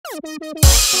I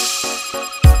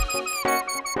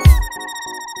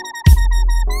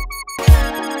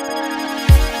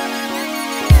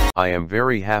am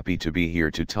very happy to be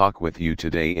here to talk with you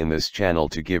today in this channel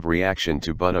to give reaction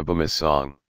to Butta Bomma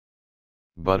song.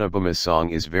 Butta Bomma song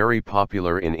is very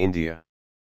popular in India.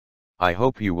 I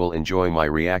hope you will enjoy my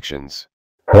reactions.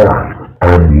 Hi,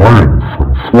 I am Lion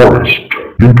from Forest.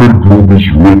 Interglobe is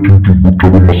reacting to Butta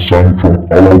Bomma song from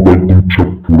Allu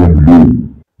Vaikunthapuramulo.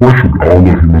 Why should all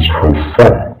the humans have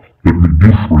fun? Let me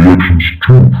give reactions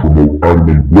too from our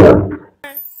animal world.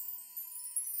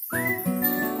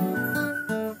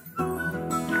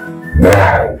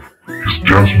 Wow, his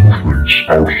dance movements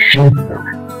are super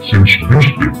since this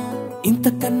day.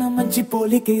 ఇంతకన్నా మంచి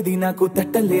పోలికేది నాకు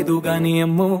తట్టలేదు గాని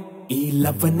అమ్మో ఈ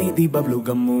love అనేది బబ్లు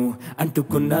గమ్ము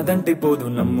అంటుకున్నదంటే పోదు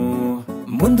నమ్ము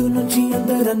ముందు నుంచి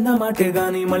అందరన్న మాటే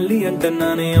గాని మళ్ళీ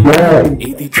అంటున్నానే అమ్మో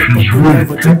ఇది చెప్పకుండా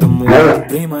వచ్చేతమ్ము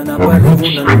ప్రేమ నా పలువు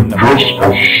నన్ను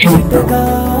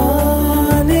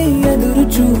నమ్ముగానే ఎదురు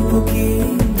చూపుకి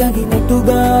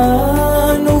తగినట్టుగా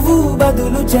నువ్వు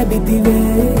బదులు చెబితివే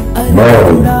అలా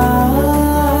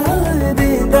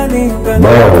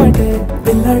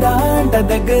పిల్లడాంట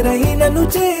దగ్గరై నన్ను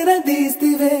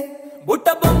చేరదీస్తివే బుట్ట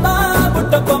బొమ్మ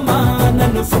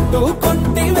నన్ను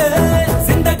చుట్టుకుంటివే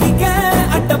జిందగీకే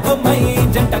అట్ట బొమ్మై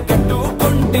జంట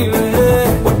కట్టుకుంటివే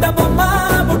బుట్ట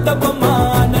బొమ్మ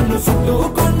నన్ను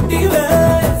చుట్టుకుంటివే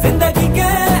జిందగీకే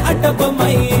అట్ట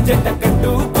బొమ్మై జంట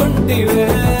కట్టుకుంటివే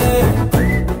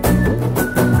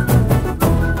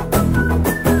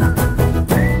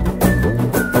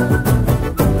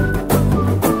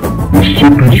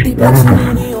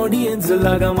ఆడియన్స్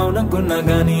లాగా మౌనంకున్నా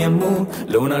గాని అమ్ము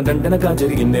లోన దండనగా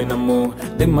జరిగిందే నమ్ము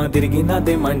దిమ్మ తిరిగి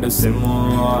నాదే mind sim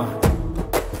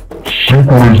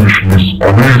Synchronization is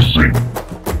amazing.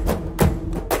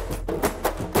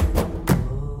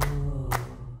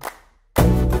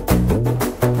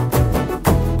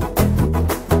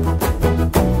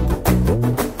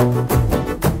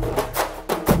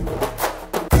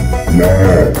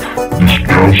 Wow, this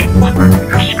dance movement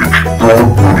is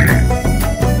extraordinary.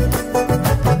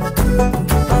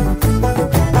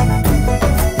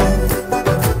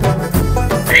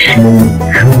 So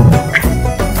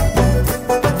cute.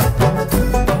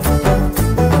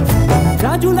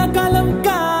 రాజుల కాలం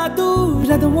కాదు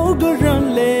రథము గుర్రం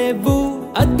లేవు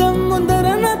అద్దం ముందర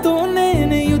నాతో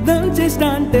నేను యుద్ధం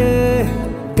చేస్తాంటే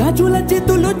గాజుల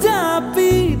చేతులు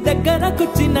జాపి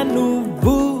దగ్గరకొచ్చిన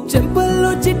నువ్వు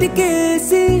చెంపల్లో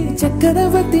చిటికేసి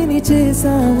చక్రవర్తిని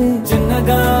చేసావే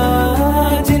చిన్నగా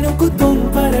చినుకు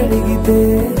తుంపరడిగితే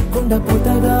కుండ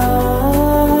పుటగా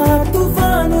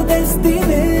తుఫాను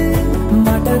తెస్తివే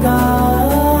మాటగా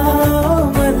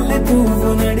మల్లె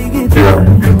పువ్వు నడిగితే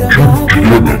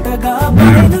పుటగా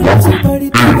నుంచి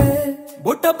పడితివే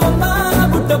బుట్ట బొమ్మ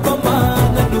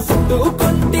నన్ను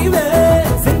చుట్టుకుంటివే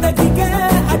జిందగీకే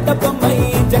అట్ట బొమ్మై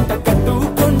జంట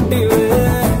కట్టుకుంటివే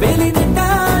వేలి నిండా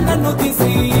నన్ను తీసి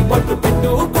పట్టు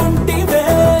పెట్టుకుంటివే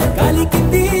కాలి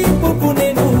కింది పువ్వు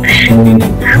నేను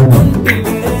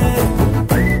నెట్టుకుంటివే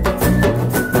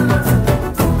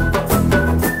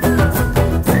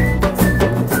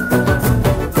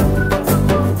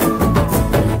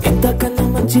ఇంతకన్నా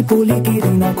మంచి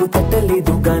పోలికేది నాకు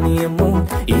తట్టలేదు గాని అమ్మో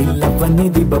ఈ లవ్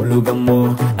అనేది బబ్లు గమ్ము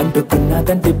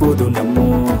అంటుకున్నదంటే పోదు నమ్ము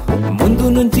ముందు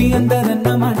నుంచి అందరన్న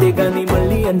మాటే గాని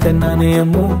మళ్ళీ అంటున్నానే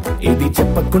అమ్ము ఇది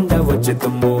చెప్పకుండా వచ్చే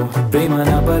తుమ్ము ప్రేమ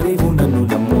నా బలివు నన్ను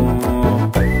నమ్ము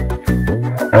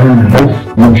I love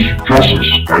those dresses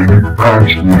I need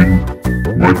pants with my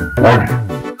body.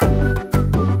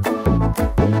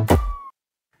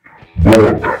 What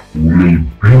a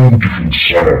beautiful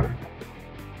song.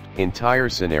 Entire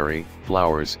scenery,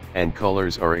 flowers, and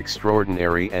colors are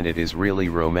extraordinary and it is really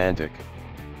romantic.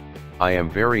 I am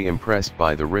very impressed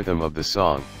by the rhythm of the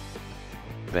song.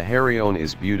 The heroine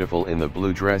is beautiful in the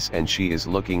blue dress and she is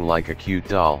looking like a cute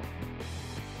doll.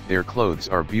 Their clothes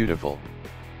are beautiful.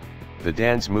 The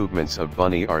dance movements of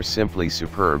Bunny are simply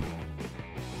superb.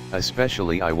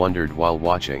 Especially I wondered while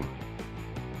watching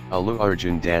Allu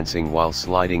Arjun dancing while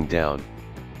sliding down.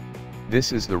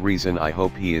 This is the reason I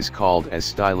hope he is called as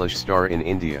stylish star in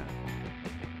India.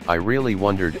 I really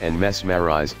wondered and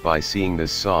mesmerized by seeing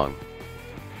this song.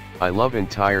 I love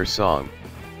entire song.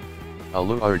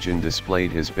 Allu Arjun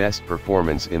displayed his best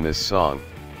performance in this song.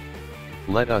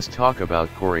 Let us talk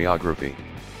about choreography.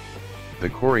 The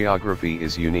choreography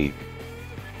is unique.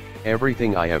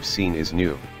 Everything I have seen is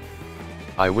new.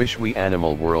 I wish we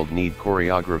animal world need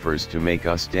choreographers to make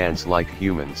us dance like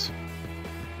humans.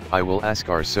 I will ask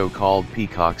our so-called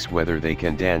peacocks whether they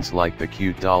can dance like the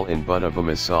cute doll in Butta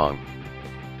Bomma song.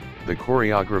 The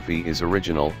choreography is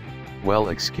original, well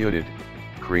executed,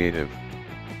 creative.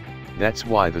 That's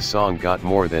why the song got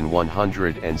more than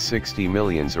 160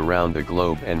 millions around the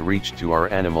globe and reached to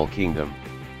our animal kingdom.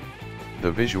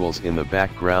 The visuals in the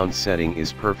background setting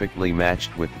is perfectly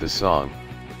matched with the song.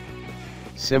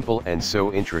 Simple and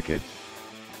so intricate.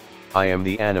 I am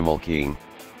the animal king,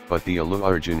 but the Allu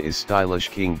Arjun is stylish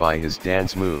king by his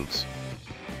dance moves.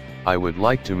 I would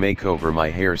like to make over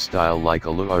my hairstyle like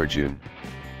Allu Arjun.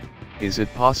 Is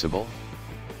it possible?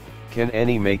 Can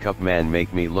any makeup man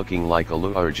make me looking like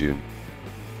Allu Arjun?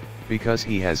 Because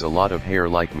he has a lot of hair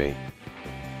like me.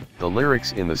 The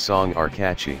lyrics in the song are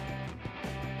catchy.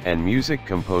 And music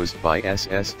composed by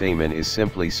S.S. Thaman is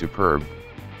simply superb.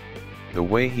 The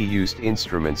way he used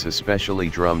instruments, especially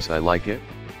drums, I like it.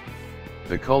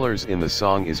 The colors in the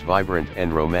song is vibrant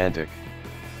and romantic.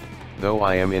 Though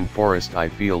I am in forest, I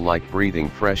feel like breathing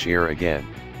fresh air again.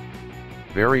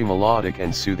 Very melodic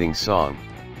and soothing song.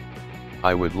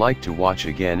 I would like to watch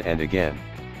again and again.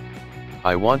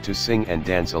 I want to sing and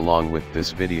dance along with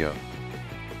this video.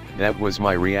 That was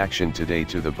my reaction today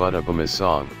to the Butta Bomma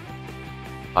song.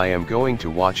 I am going to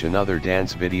watch another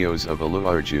dance videos of Allu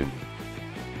Arjun.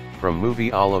 From movie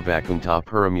Allu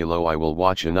Vaikunthapuramulo I will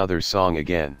watch another song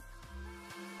again.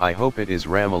 I hope it is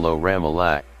Ramulo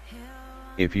Ramalak.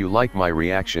 If you like my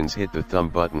reactions, hit the thumb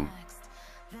button.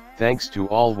 Thanks to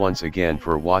all once again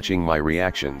for watching my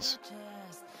reactions.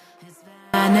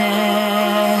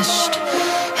 Vanished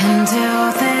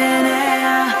into thin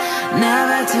air,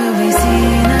 never to be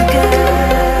seen again.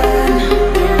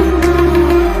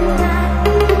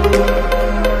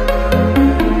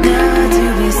 Never to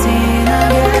be seen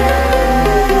again.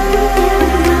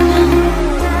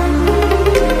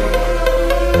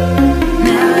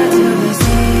 Never to be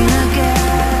seen again.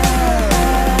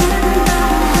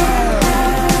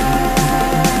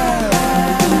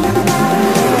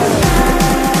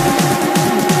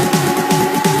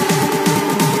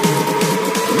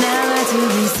 Never to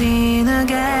be seen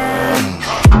again.